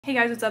Hey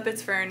guys, what's up?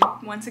 It's Fern,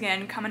 once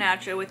again coming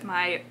at you with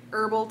my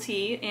herbal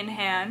tea in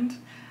hand.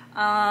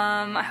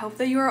 I hope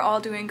that you are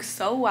all doing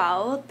so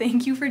well.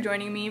 Thank you for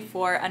joining me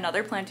for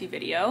another Plenty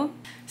video.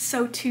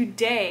 So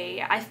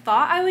today, I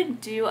thought I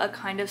would do a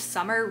kind of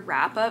summer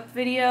wrap-up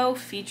video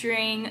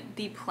featuring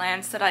the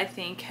plants that I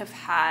think have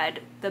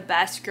had the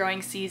best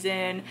growing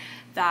season,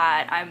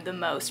 that I'm the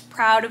most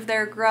proud of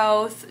their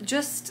growth,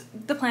 just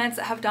the plants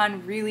that have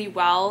done really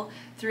well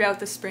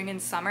throughout the spring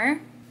and summer.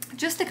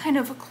 Just to kind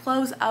of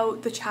close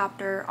out the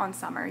chapter on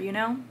summer, you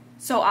know?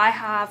 So I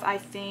have, I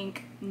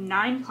think,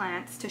 9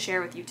 plants to share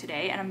with you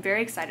today, and I'm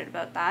very excited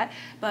about that.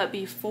 But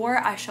before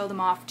I show them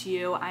off to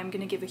you, I'm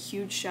gonna give a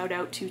huge shout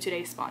out to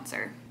today's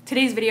sponsor.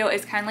 Today's video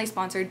is kindly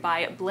sponsored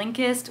by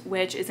Blinkist,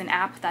 which is an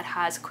app that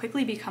has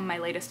quickly become my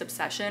latest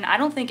obsession. I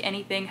don't think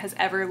anything has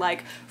ever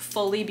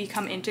fully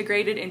become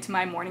integrated into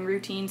my morning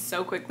routine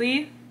so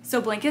quickly. So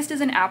Blinkist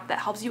is an app that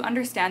helps you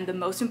understand the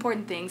most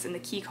important things and the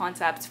key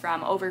concepts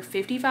from over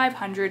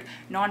 5,500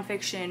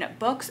 nonfiction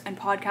books and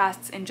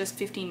podcasts in just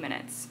 15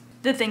 minutes.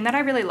 The thing that I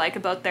really like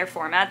about their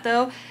format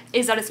though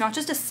is that it's not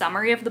just a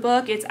summary of the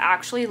book, it's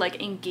actually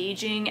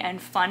engaging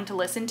and fun to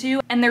listen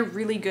to, and they're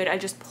really good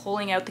at just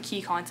pulling out the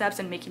key concepts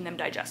and making them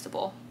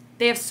digestible.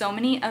 They have so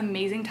many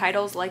amazing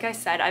titles. Like I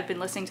said, I've been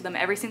listening to them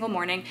every single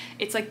morning.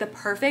 It's the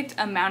perfect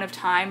amount of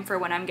time for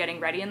when I'm getting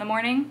ready in the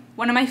morning.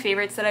 One of my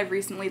favorites that I've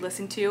recently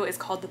listened to is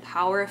called The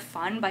Power of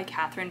Fun by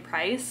Catherine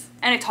Price.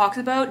 And it talks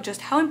about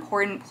just how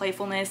important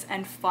playfulness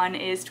and fun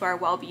is to our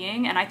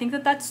well-being. And I think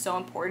that that's so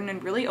important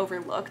and really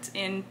overlooked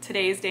in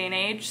today's day and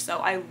age. So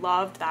I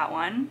loved that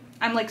one.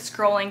 I'm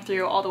scrolling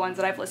through all the ones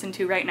that I've listened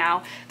to right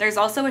now. There's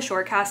also a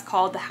shortcast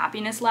called The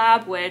Happiness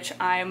Lab, which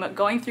I'm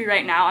going through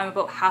right now. I'm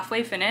about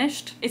halfway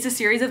finished. It's a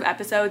series of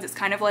episodes. It's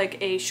kind of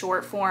like a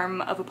short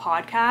form of a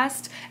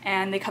podcast,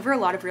 and they cover a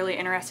lot of really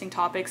interesting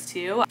topics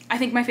too. I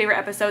think my favorite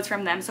episodes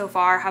from them so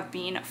far have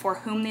been For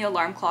Whom the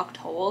Alarm Clock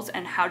Tolls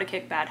and How to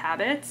Kick Bad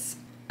Habits.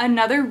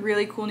 Another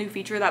really cool new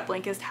feature that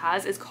Blinkist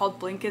has is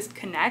called Blinkist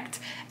Connect,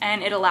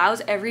 and it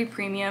allows every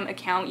premium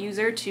account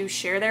user to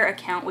share their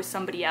account with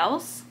somebody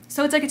else.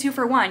 So it's like a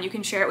 2-for-1. You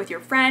can share it with your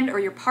friend or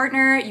your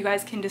partner. You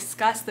guys can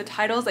discuss the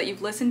titles that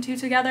you've listened to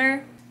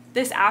together.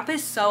 This app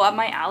is so up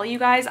my alley, you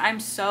guys. I'm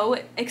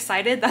so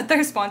excited that they're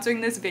sponsoring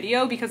this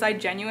video because I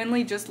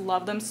genuinely just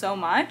love them so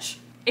much.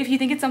 If you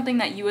think it's something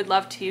that you would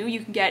love too,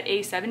 you can get a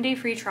 7-day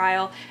free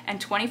trial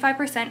and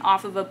 25%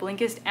 off of a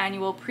Blinkist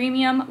annual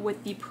premium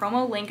with the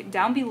promo link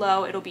down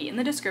below. It'll be in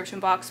the description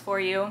box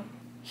for you.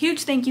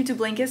 Huge thank you to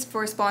Blinkist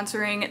for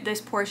sponsoring this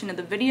portion of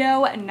the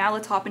video, and now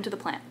let's hop into the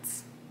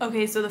plants.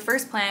 Okay, so the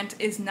first plant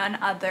is none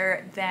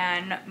other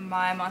than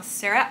my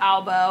monstera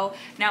albo.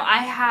 Now I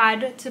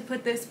had to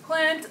put this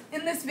plant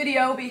in this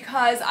video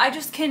because I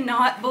just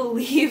cannot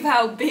believe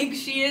how big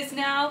she is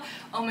now.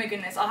 Oh my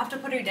goodness, I'll have to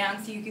put her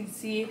down so you can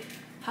see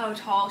how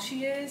tall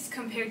she is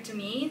compared to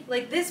me.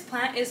 This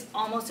plant is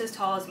almost as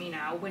tall as me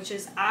now, which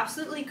is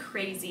absolutely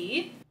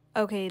crazy.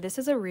 Okay, this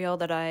is a reel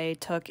that I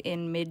took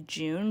in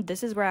mid-June.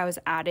 This is where I was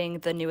adding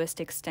the newest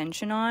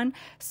extension on.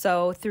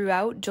 So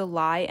throughout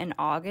July and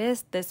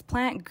August, this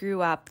plant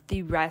grew up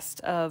the rest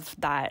of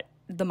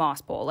the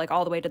moss pole,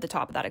 all the way to the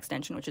top of that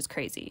extension, which is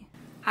crazy.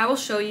 I will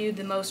show you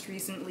the most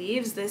recent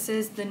leaves. This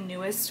is the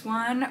newest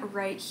one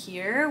right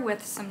here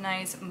with some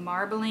nice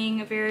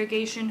marbling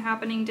variegation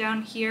happening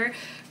down here.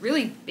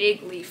 Really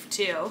big leaf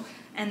too.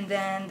 And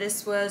then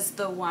this was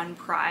the one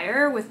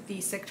prior with the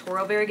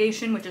sectoral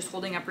variegation, which is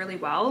holding up really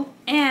well.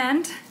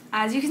 And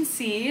as you can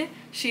see,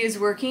 she is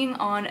working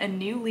on a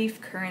new leaf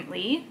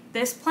currently.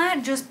 This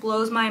plant just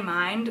blows my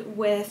mind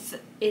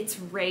with its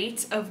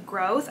rate of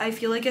growth. I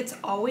feel like it's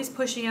always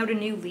pushing out a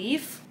new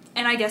leaf.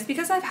 And I guess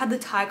because I've had the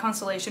Thai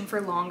constellation for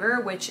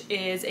longer, which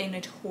is a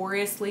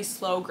notoriously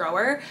slow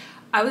grower,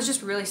 I was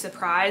just really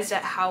surprised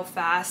at how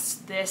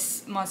fast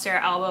this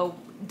monstera albo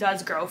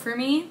does grow for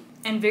me.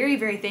 And very,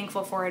 very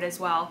thankful for it as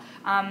well.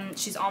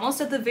 She's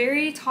almost at the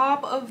very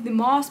top of the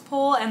moss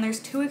pole, and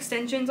there's 2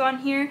 extensions on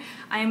here.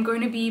 I am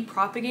going to be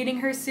propagating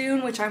her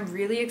soon, which I'm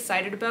really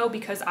excited about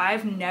because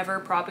I've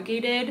never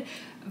propagated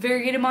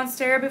variegated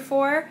monstera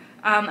before.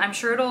 I'm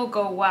sure it'll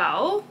go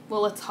well. Well,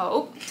 let's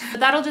hope.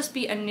 But that'll just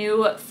be a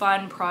new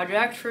fun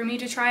project for me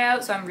to try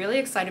out, so I'm really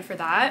excited for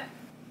that.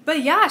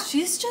 But yeah,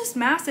 she's just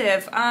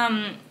massive.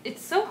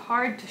 It's so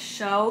hard to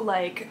show,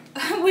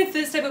 with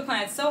this type of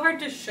plant, it's so hard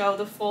to show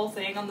the full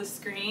thing on the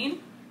screen.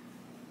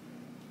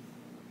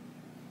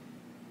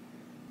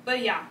 But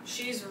yeah,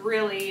 she's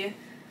really,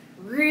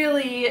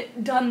 really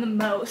done the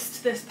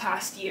most this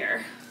past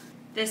year.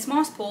 This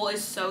moss pole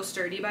is so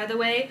sturdy, by the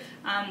way.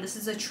 This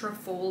is a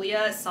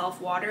Trifolia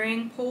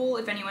self-watering pole.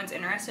 If anyone's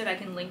interested, I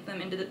can link them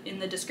in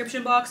the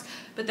description box.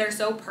 But they're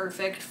so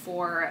perfect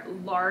for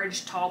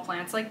large, tall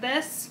plants like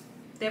this.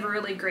 They have a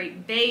really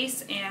great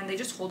base and they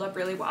just hold up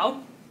really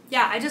well.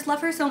 Yeah, I just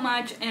love her so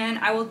much, and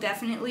I will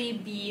definitely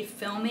be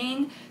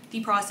filming the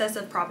process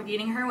of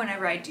propagating her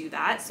whenever I do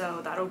that. So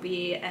that'll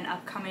be an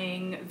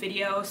upcoming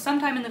video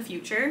sometime in the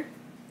future.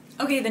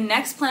 Okay, the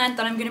next plant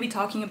that I'm going to be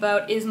talking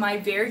about is my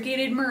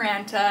variegated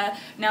maranta.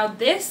 Now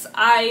this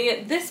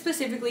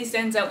specifically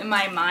stands out in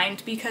my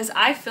mind because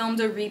I filmed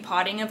a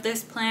repotting of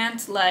this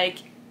plant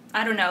like,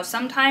 I don't know,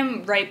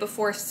 sometime right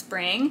before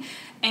spring,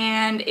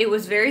 and it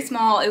was very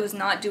small, it was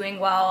not doing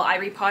well. I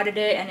repotted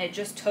it and it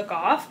just took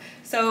off.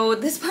 So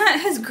this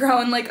plant has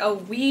grown like a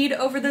weed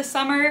over the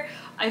summer.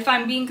 If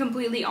I'm being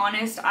completely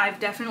honest, I've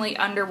definitely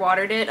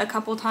underwatered it a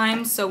couple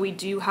times, so we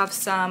do have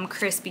some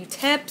crispy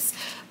tips.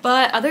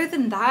 But other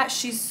than that,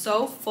 she's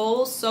so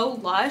full, so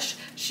lush.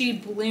 She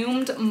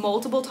bloomed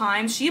multiple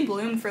times. She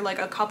bloomed for like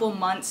a couple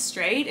months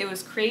straight. It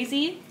was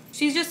crazy.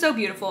 She's just so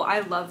beautiful. I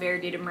love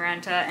variegated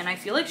maranta, and I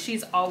feel like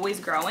she's always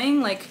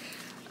growing. Like,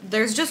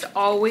 there's just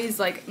always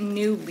like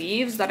new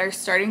leaves that are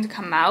starting to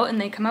come out, and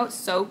they come out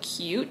so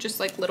cute, just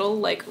like little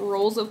like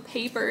rolls of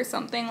paper or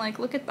something. Like,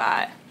 look at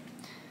that.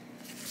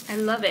 I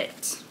love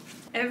it.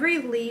 Every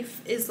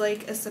leaf is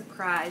like a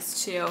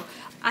surprise too.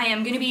 I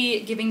am going to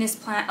be giving this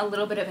plant a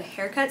little bit of a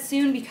haircut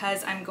soon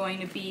because I'm going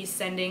to be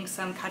sending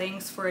some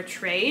cuttings for a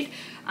trade,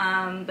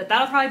 but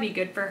that'll probably be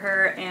good for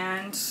her.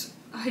 And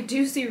I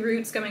do see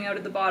roots coming out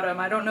at the bottom.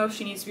 I don't know if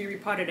she needs to be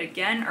repotted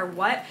again or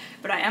what,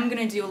 but I am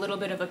going to do a little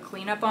bit of a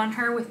cleanup on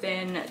her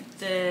within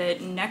the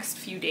next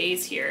few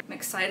days here. I'm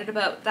excited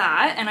about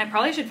that, and I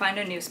probably should find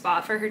a new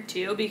spot for her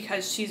too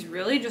because she's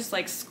really just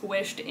like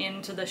squished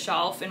into the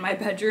shelf in my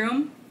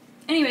bedroom.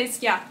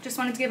 Anyways, yeah, just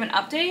wanted to give an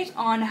update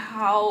on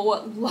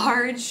how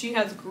large she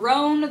has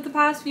grown the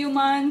past few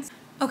months.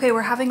 Okay,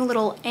 we're having a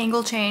little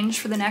angle change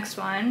for the next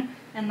one,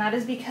 and that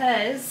is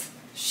because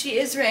she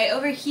is right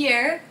over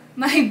here,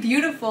 my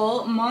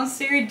beautiful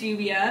monstera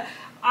dubia.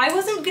 I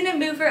wasn't gonna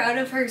move her out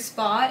of her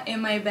spot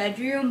in my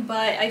bedroom,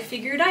 but I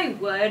figured I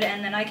would,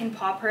 and then I can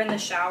pop her in the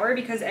shower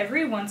because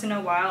every once in a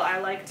while I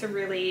like to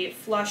really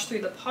flush through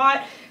the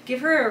pot,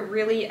 give her a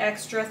really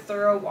extra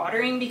thorough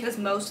watering because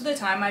most of the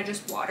time I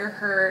just water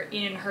her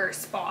in her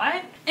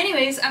spot.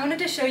 Anyways, I wanted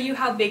to show you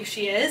how big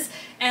she is,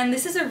 and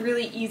this is a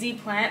really easy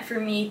plant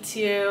for me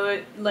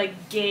to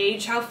like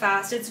gauge how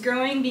fast it's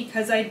growing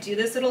because I do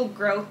this little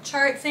growth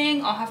chart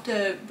thing. I'll have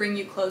to bring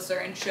you closer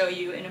and show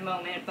you in a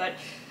moment, but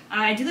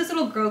I do this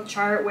little growth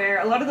chart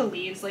where a lot of the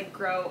leaves like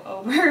grow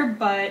over,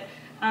 but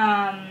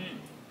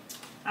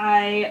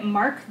I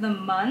mark the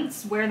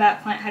months where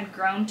that plant had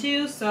grown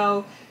to.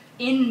 So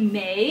in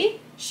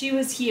May, she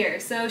was here.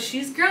 So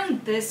she's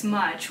grown this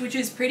much, which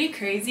is pretty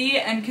crazy.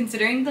 And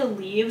considering the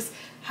leaves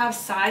have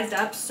sized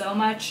up so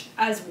much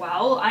as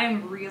well, I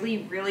am really,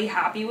 really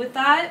happy with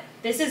that.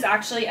 This is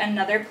actually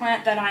another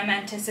plant that I'm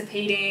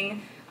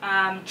anticipating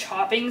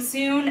chopping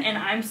soon, and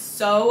I'm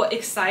so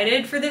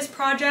excited for this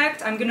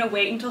project. I'm gonna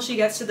wait until she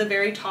gets to the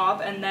very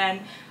top and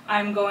then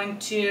I'm going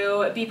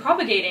to be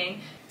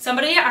propagating.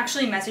 Somebody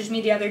actually messaged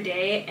me the other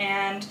day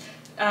and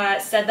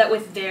said that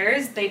with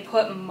theirs they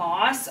put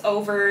moss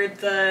over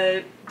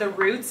the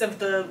roots of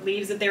the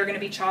leaves that they were going to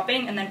be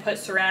chopping and then put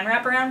saran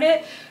wrap around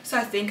it. So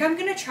I think I'm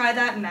going to try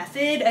that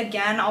method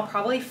again. I'll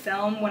probably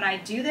film when I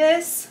do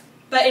this.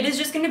 But it is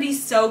just going to be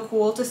so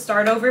cool to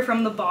start over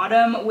from the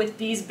bottom with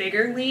these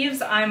bigger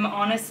leaves. I'm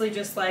honestly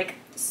just like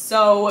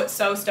so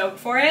stoked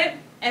for it.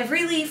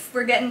 Every leaf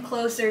we're getting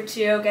closer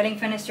to getting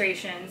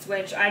fenestrations,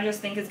 which I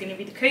just think is going to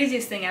be the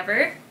craziest thing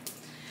ever.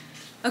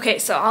 Okay,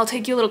 so I'll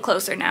take you a little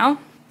closer now.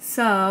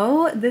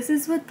 So this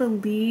is what the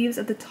leaves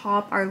at the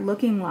top are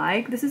looking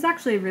like. This is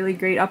actually a really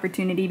great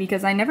opportunity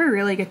because I never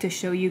really get to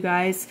show you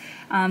guys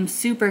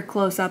super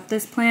close up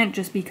this plant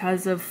just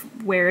because of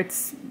where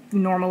it's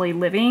normally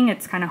living.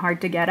 It's kind of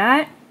hard to get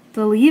at.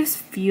 The leaves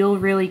feel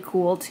really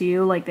cool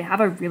too, like they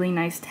have a really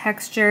nice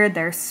texture,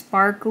 they're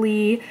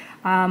sparkly.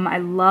 I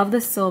love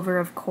the silver,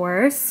 of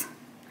course,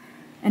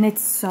 and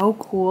it's so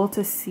cool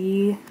to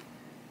see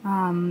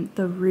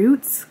the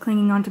roots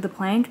clinging onto the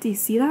plank. Do you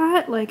see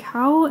that? Like,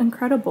 how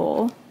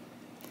incredible.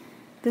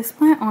 This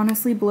plant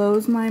honestly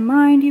blows my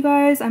mind, you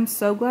guys. I'm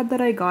so glad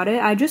that I got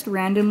it. I just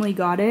randomly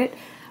got it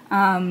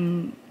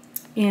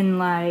in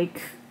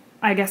like,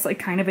 I guess like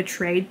kind of a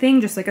trade thing,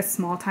 just like a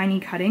small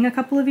tiny cutting a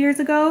couple of years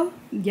ago.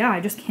 Yeah,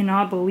 I just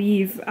cannot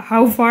believe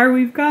how far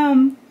we've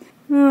come.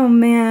 Oh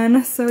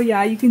man, so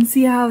yeah, you can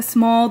see how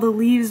small the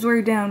leaves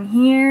were down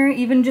here.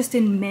 Even just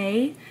in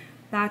May,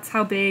 that's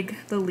how big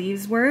the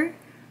leaves were.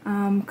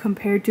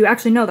 Compared to,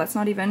 actually no, that's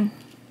not even,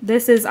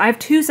 this is, I have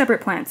two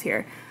separate plants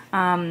here,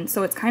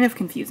 so it's kind of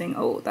confusing.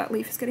 Oh, that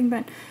leaf is getting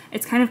bent.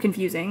 It's kind of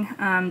confusing.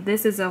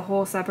 This is a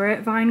whole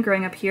separate vine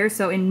growing up here,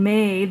 so in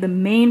May, the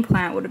main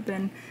plant would have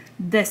been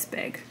this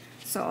big.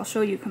 So I'll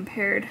show you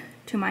compared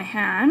to my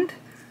hand,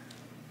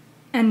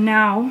 and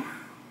now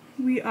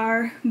we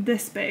are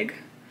this big.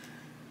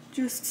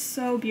 Just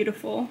so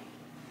beautiful.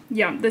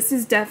 Yeah, this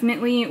is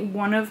definitely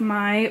one of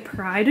my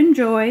pride and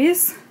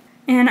joys.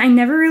 And I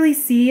never really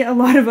see a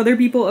lot of other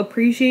people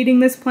appreciating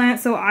this plant,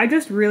 so I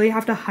just really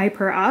have to hype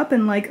her up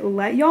and like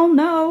let y'all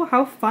know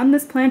how fun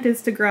this plant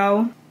is to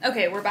grow.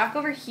 Okay, we're back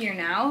over here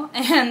now,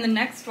 and the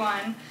next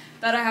one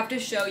that I have to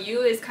show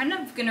you is kind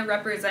of gonna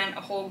represent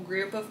a whole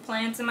group of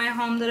plants in my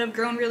home that have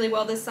grown really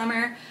well this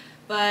summer.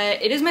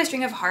 but it is my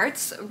string of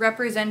hearts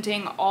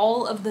representing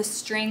all of the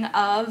string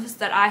ofs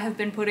that I have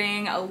been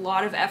putting a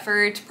lot of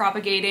effort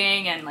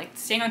propagating and like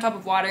staying on top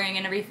of watering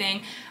and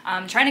everything,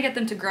 trying to get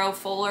them to grow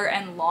fuller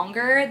and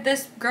longer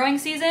this growing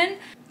season.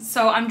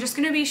 So I'm just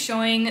going to be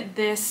showing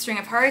this string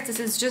of hearts. This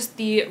is just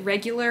the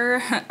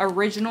regular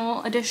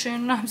original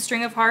edition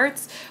string of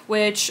hearts,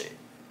 which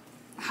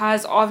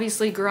has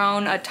obviously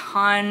grown a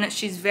ton.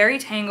 She's very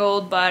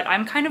tangled, but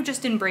I'm kind of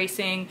just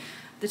embracing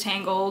the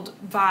tangled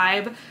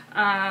vibe.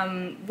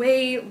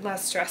 Way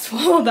less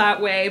stressful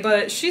that way,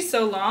 but she's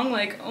so long,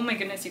 like, oh my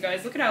goodness, you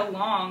guys, look at how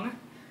long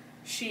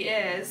she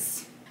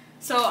is.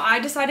 So I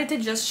decided to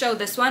just show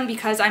this one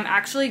because I'm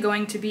actually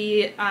going to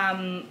be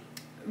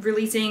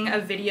releasing a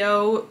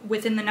video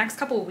within the next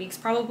couple of weeks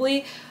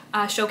probably,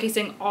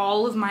 showcasing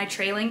all of my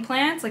trailing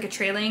plants, like a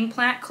trailing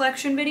plant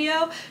collection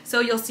video. So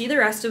you'll see the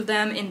rest of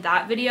them in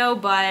that video,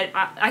 but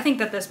I think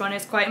that this one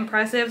is quite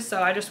impressive,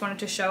 so I just wanted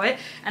to show it.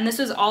 And this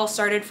was all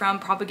started from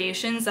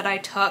propagations that I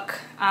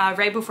took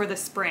right before the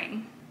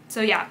spring.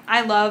 So yeah,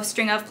 I love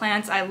string of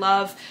plants, I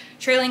love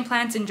trailing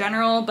plants in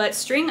general, but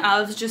string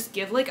ofs just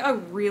give like a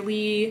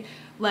really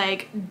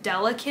like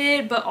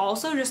delicate but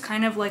also just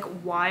kind of like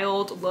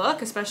wild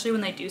look, especially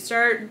when they do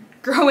start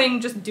growing,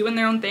 just doing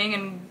their own thing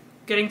and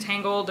getting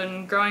tangled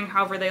and growing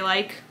however they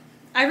like.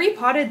 I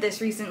repotted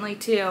this recently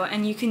too,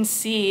 and you can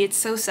see it's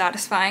so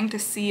satisfying to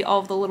see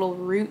all of the little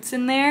roots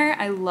in there.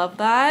 I love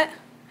that.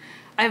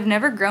 I've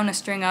never grown a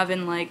string of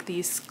in like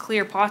these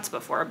clear pots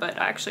before,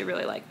 but I actually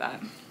really like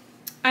that.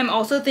 I'm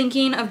also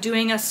thinking of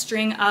doing a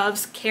string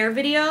ofs care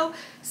video,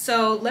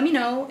 so let me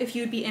know if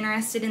you'd be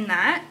interested in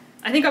that.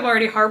 I think I've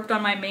already harped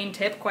on my main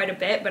tip quite a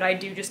bit, but I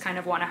do just kind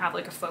of want to have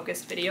like a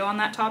focused video on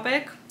that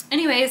topic.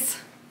 Anyways,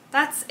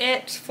 that's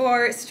it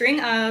for string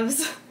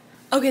ofs.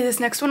 Okay, this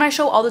next one I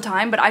show all the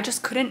time, but I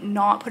just couldn't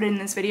not put it in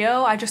this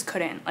video. I just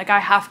couldn't. Like, I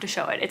have to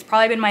show it. It's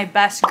probably been my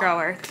best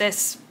grower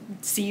this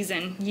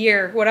season,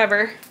 year,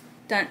 whatever.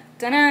 Dun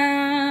dun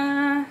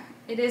dun.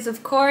 It is,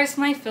 of course,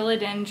 my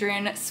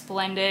philodendron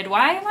splendid.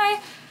 Why am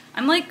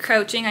I'm like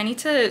crouching. I need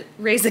to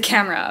raise the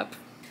camera up.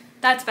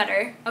 That's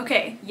better.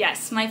 Okay,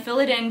 yes, my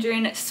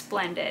philodendron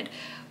splendid.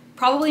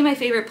 Probably my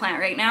favorite plant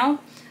right now.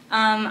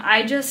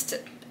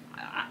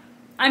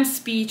 I'm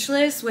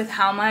speechless with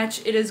how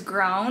much it has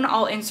grown.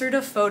 I'll insert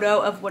a photo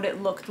of what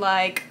it looked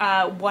like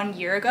 1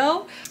 year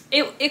ago.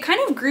 It kind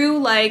of grew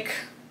like,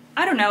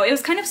 I don't know, it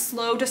was kind of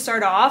slow to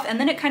start off, and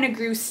then it kind of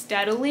grew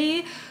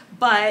steadily.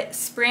 But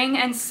spring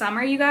and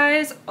summer, you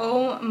guys,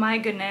 oh my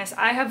goodness,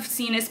 I have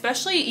seen,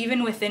 especially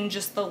even within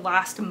just the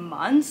last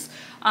months,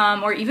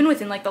 or even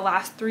within like the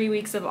last 3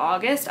 weeks of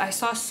August, I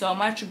saw so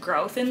much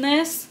growth in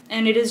this,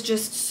 and it is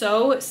just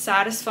so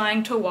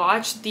satisfying to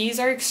watch. These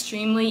are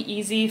extremely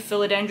easy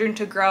philodendron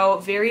to grow,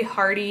 very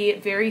hardy,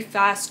 very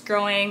fast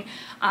growing.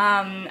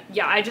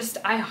 Yeah,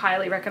 I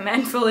highly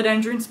recommend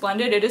philodendron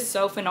splendid. It is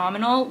so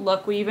phenomenal.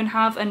 Look, we even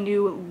have a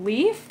new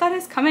leaf that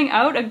is coming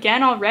out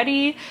again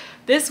already.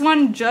 This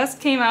one just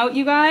came out,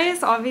 you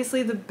guys.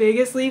 Obviously the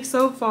biggest leaf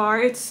so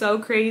far. It's so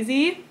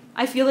crazy.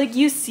 I feel like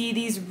you see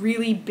these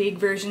really big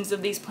versions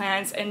of these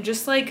plants and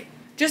just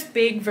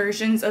big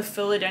versions of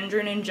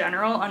philodendron in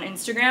general on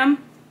Instagram.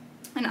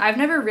 And I've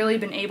never really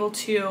been able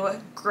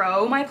to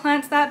grow my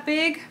plants that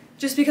big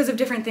just because of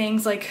different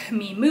things like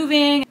me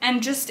moving,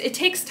 and just it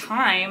takes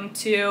time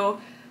to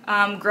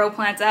grow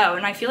plants out,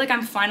 and I feel like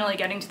I'm finally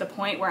getting to the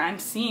point where I'm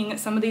seeing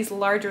some of these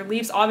larger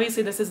leaves.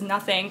 Obviously this is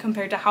nothing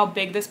compared to how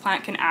big this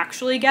plant can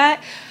actually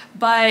get,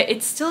 but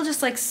it's still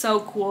just like so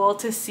cool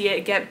to see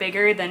it get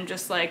bigger than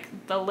just like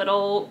the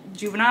little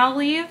juvenile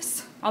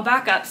leaves. I'll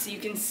back up so you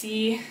can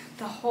see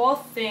the whole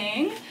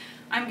thing.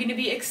 I'm going to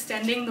be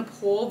extending the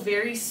pole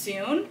very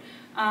soon,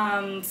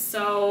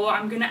 so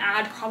I'm gonna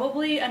add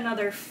probably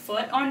another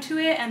foot onto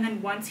it, and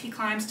then once he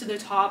climbs to the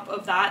top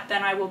of that,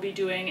 then I will be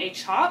doing a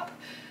chop.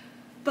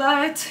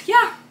 But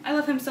yeah, I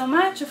love him so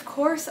much. Of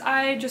course,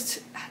 I just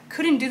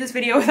couldn't do this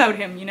video without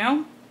him, you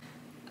know?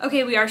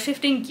 Okay, we are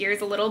shifting gears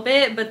a little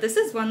bit, but this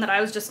is one that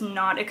I was just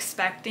not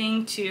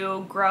expecting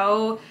to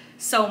grow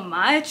so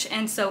much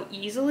and so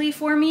easily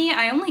for me.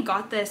 I only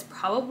got this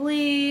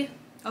probably,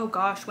 oh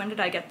gosh, when did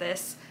I get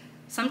this?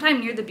 Sometime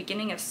near the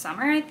beginning of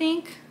summer, I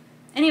think.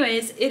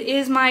 Anyways, it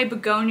is my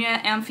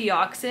begonia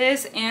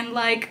amphioxus, and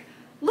like,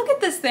 look at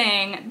this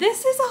thing.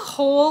 This is a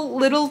whole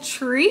little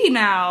tree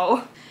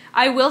now.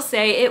 I will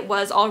say it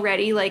was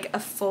already like a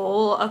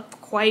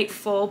quite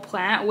full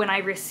plant when I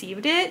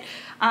received it,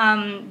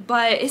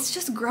 but it's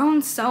just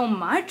grown so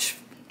much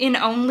in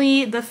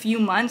only the few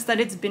months that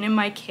it's been in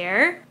my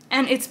care.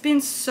 And it's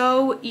been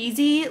so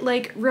easy,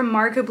 like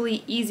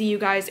remarkably easy, you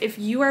guys. If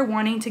you are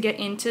wanting to get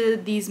into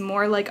these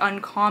more like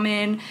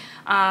uncommon,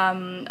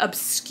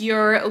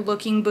 obscure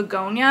looking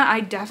begonia,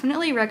 I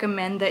definitely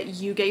recommend that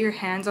you get your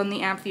hands on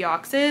the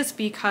amphioxus,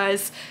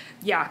 because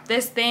yeah,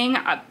 this thing,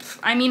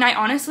 I mean, I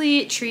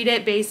honestly treat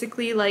it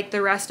basically like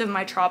the rest of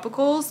my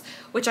tropicals,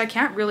 which I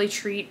can't really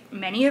treat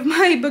many of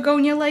my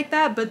begonia like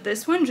that, but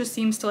this one just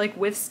seems to like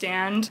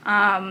withstand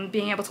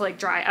being able to like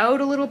dry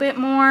out a little bit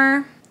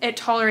more. It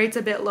tolerates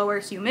a bit lower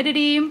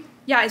humidity.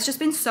 yeah, it's just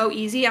been so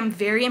easy. I'm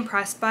very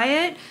impressed by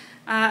it.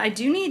 I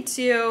do need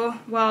to,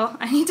 well,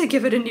 I need to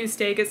give it a new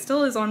stake. It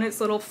still is on its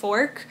little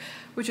fork,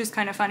 which is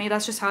kind of funny.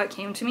 That's just how it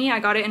came to me.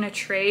 I got it in a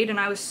trade and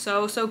I was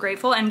so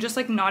grateful, and just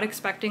like not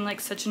expecting like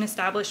such an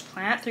established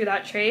plant through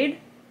that trade.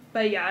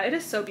 But yeah, it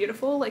is so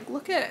beautiful. Like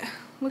look at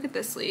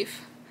this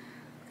leaf.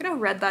 Look at how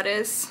red that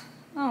is.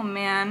 Oh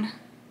man.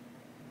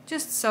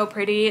 Just so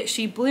pretty.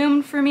 She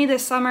bloomed for me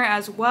this summer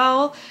as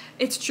well.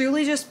 It's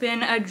truly just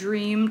been a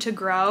dream to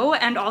grow,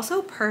 and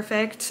also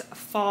perfect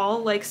fall,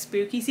 like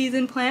spooky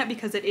season plant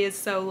because it is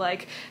so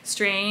like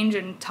strange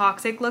and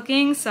toxic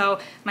looking. So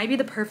might be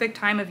the perfect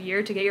time of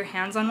year to get your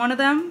hands on one of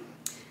them.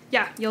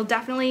 Yeah, you'll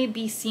definitely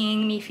be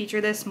seeing me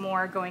feature this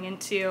more going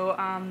into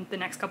the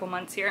next couple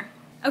months here.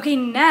 Okay,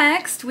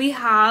 next we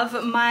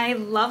have my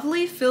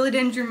lovely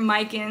philodendron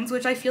micans,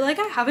 which I feel like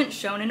I haven't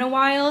shown in a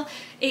while.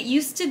 It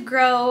used to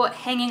grow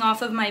hanging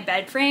off of my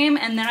bed frame,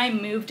 and then I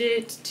moved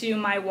it to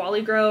my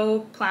Wally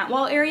Grow plant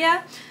wall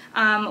area,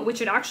 which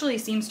it actually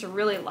seems to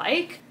really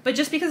like. But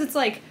just because it's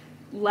like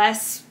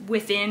less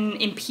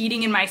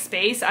impeding in my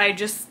space, I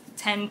just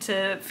tend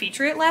to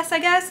feature it less, I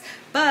guess.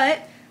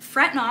 But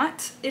fret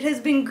not, it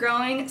has been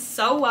growing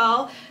so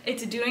well.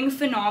 It's doing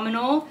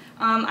phenomenal.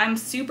 I'm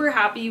super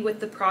happy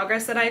with the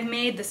progress that I've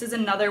made. This is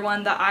another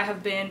one that I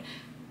have been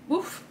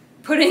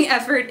putting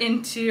effort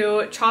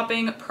into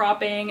chopping,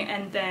 propping,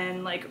 and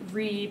then like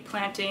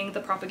replanting the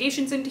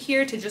propagations into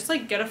here to just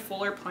like get a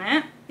fuller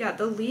plant. Yeah,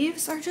 the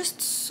leaves are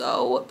just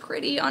so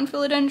pretty on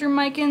philodendron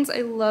micans.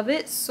 I love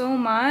it so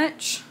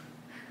much.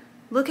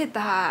 Look at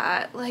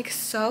that, like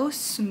so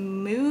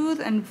smooth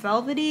and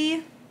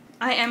velvety.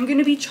 I am going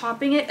to be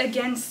chopping it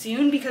again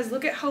soon because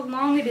look at how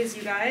long it is,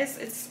 you guys.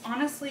 It's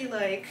honestly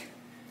like,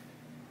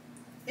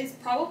 it's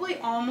probably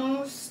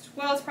almost,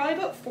 well, it's probably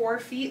about 4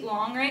 feet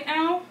long right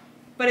now,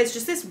 but it's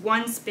just this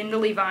one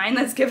spindly vine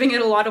that's giving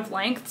it a lot of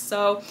length.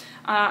 So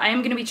I am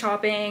going to be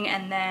chopping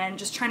and then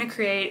just trying to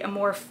create a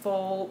more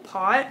full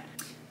pot.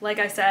 Like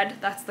I said,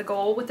 that's the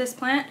goal with this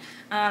plant.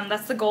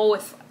 That's the goal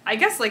with, I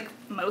guess, like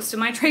most of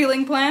my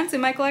trailing plants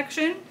in my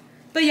collection.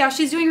 But yeah,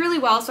 she's doing really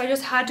well, so I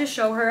just had to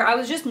show her. I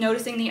was just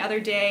noticing the other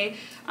day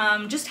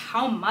just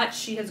how much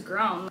she has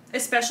grown,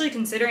 especially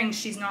considering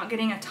she's not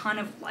getting a ton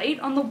of light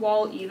on the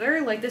wall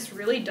either. Like this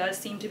really does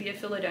seem to be a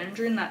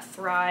philodendron that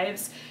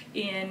thrives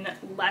in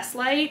less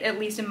light, at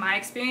least in my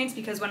experience,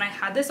 because when I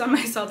had this on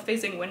my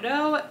south-facing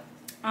window,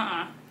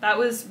 that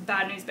was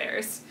bad news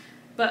bears.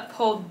 But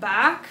pulled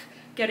back,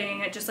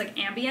 getting just like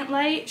ambient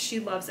light, she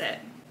loves it.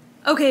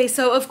 Okay,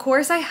 so of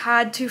course I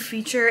had to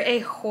feature a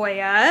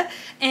Hoya,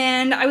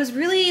 and I was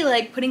really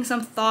like putting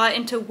some thought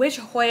into which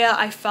Hoya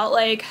I felt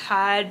like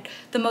had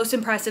the most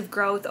impressive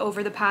growth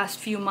over the past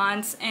few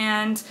months,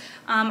 and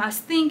I was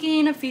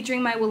thinking of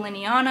featuring my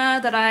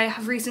Williniana that I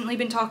have recently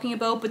been talking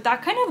about, but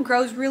that kind of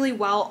grows really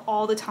well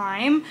all the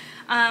time,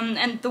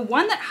 and the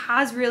one that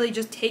has really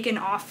just taken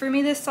off for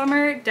me this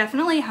summer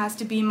definitely has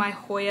to be my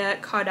Hoya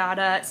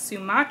caudata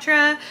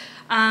Sumatra.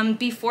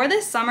 Before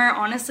this summer,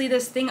 honestly,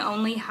 this thing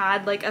only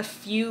had like a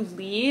few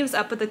leaves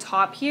up at the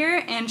top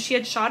here, and she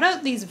had shot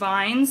out these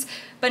vines,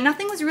 but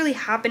nothing was really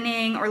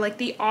happening, or like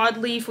the odd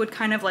leaf would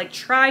kind of like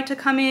try to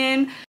come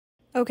in.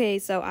 Okay,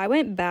 so I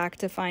went back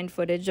to find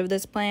footage of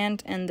this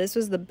plant, and this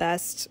was the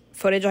best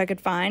footage I could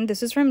find.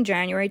 This is from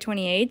January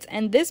 28th,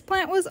 and this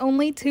plant was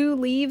only 2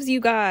 leaves, you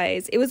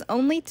guys. It was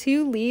only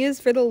 2 leaves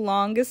for the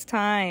longest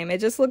time. It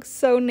just looks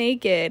so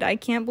naked. I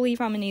can't believe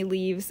how many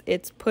leaves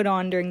it's put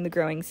on during the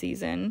growing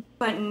season.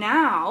 But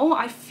now,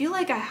 I feel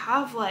like I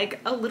have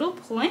like a little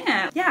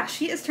plant. Yeah,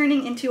 she is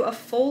turning into a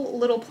full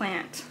little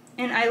plant.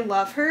 And I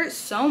love her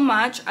so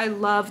much. I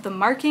love the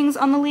markings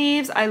on the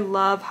leaves. I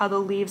love how the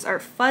leaves are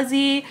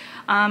fuzzy,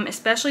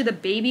 especially the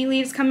baby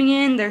leaves coming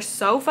in. They're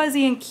so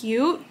fuzzy and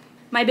cute.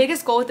 My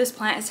biggest goal with this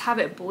plant is to have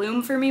it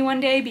bloom for me one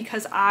day,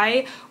 because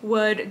I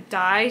would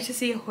die to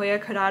see Hoya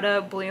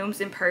caudata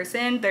blooms in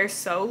person. They're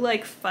so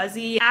like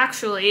fuzzy.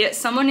 Actually,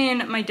 someone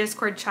in my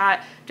Discord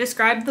chat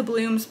described the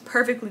blooms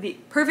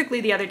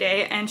perfectly the other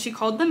day, and she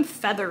called them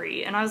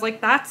feathery, and I was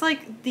like, that's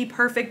like the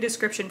perfect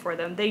description for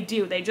them. They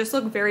just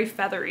look very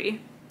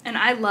feathery. And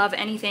I love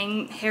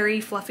anything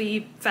hairy,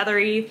 fluffy,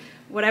 feathery,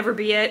 whatever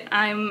be it.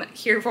 I'm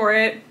here for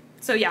it.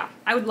 So yeah,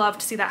 I would love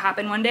to see that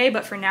happen one day,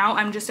 but for now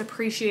I'm just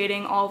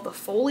appreciating all the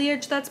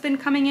foliage that's been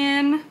coming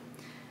in.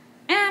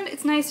 And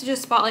it's nice to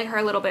just spotlight her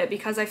a little bit,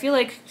 because I feel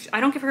like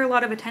I don't give her a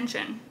lot of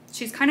attention.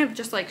 She's kind of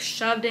just like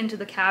shoved into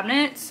the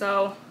cabinet,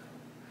 so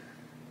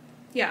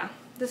yeah,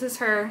 this is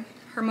her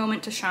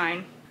moment to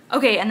shine.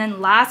 Okay, and then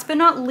last but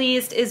not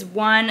least is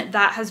one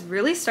that has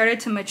really started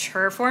to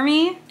mature for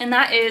me, and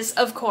that is,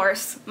 of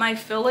course, my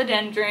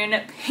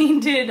philodendron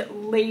painted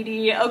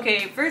lady.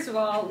 Okay, first of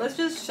all, let's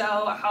just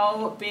show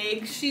how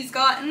big she's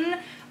gotten.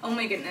 Oh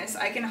my goodness,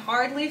 I can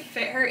hardly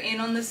fit her in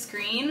on the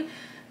screen.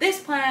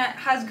 This plant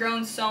has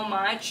grown so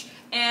much,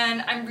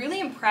 and I'm really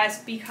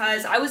impressed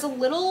because I was a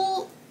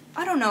little,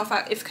 I don't know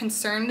if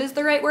concerned is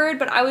the right word,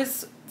 but I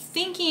was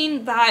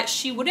thinking that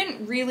she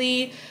wouldn't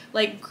really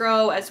like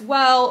grow as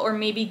well or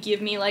maybe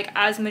give me like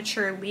as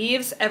mature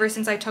leaves ever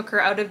since I took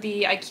her out of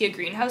the IKEA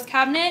greenhouse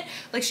cabinet.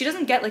 Like she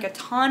doesn't get like a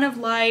ton of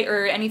light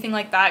or anything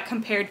like that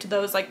compared to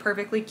those like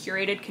perfectly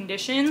curated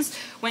conditions.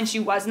 When she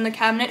was in the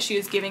cabinet, she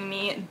was giving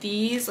me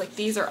these, like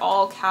these are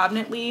all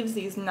cabinet leaves,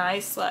 these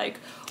nice like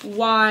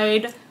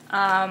wide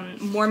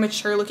more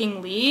mature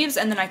looking leaves,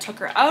 and then I took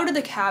her out of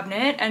the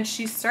cabinet and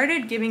she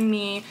started giving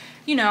me,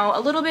 you know, a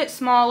little bit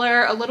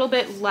smaller, a little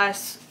bit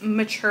less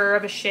mature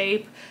of a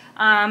shape,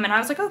 and I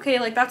was like, okay,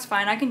 like that's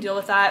fine, I can deal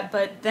with that.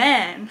 But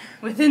then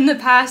within the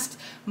past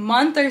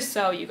month or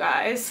so, you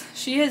guys,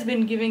 she has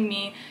been giving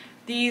me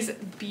these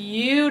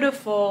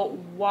beautiful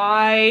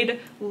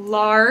wide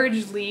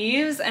large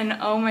leaves, and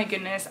oh my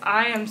goodness,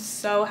 I am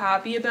so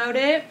happy about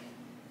it.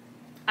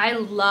 I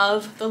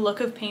love the look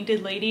of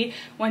Painted Lady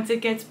once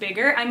it gets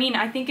bigger. I mean,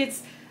 I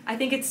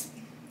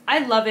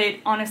love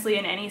it honestly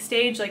in any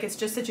stage. Like it's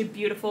just such a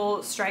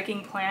beautiful,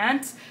 striking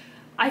plant.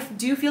 I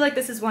do feel like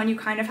this is one you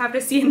kind of have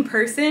to see in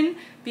person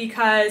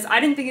because I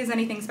didn't think it was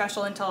anything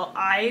special until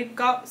I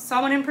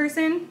saw one in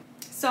person.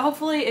 So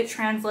hopefully it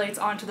translates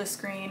onto the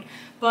screen.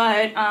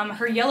 But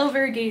her yellow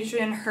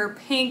variegation, her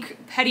pink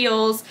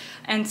petioles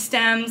and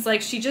stems,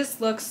 like she just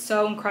looks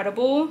so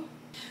incredible.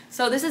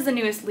 So this is the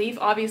newest leaf.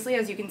 Obviously,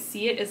 as you can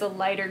see, it is a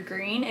lighter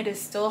green. It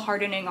is still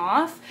hardening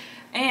off.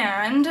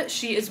 And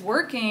she is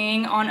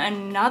working on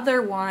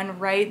another one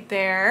right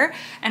there.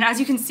 And as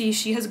you can see,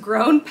 she has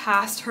grown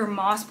past her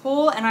moss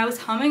pole, and I was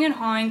humming and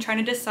hawing trying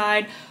to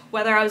decide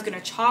whether I was going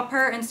to chop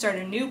her and start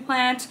a new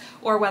plant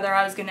or whether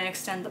I was going to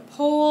extend the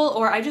pole,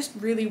 or I just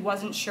really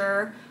wasn't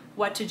sure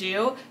what to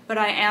do. But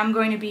I am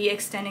going to be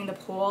extending the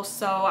pole,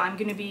 so I'm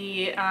going to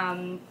be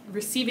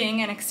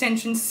receiving an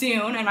extension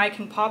soon, and I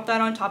can pop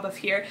that on top of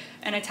here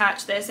and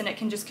attach this, and it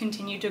can just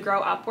continue to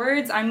grow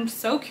upwards. I'm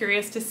so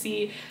curious to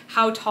see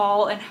how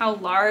tall and how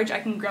large I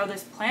can grow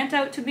this plant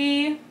out to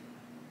be.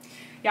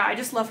 Yeah, I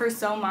just love her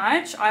so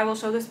much. I will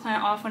show this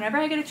plant off whenever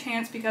I get a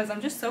chance because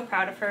I'm just so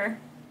proud of her.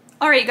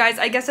 Alright guys,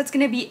 I guess that's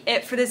going to be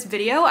it for this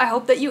video. I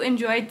hope that you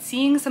enjoyed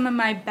seeing some of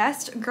my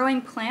best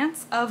growing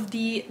plants of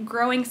the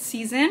growing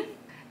season.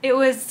 It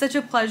was such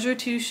a pleasure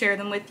to share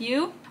them with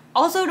you.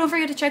 Also, don't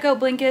forget to check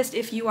out Blinkist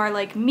if you are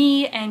like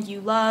me and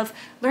you love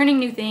learning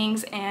new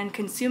things and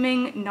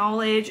consuming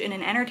knowledge in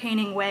an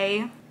entertaining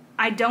way.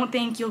 I don't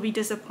think you'll be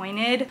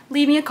disappointed.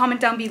 Leave me a comment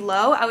down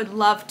below. I would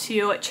love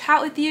to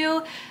chat with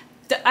you.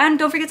 And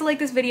don't forget to like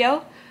this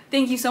video.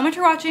 Thank you so much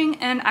for watching,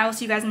 and I will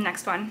see you guys in the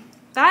next one.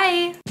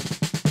 Bye!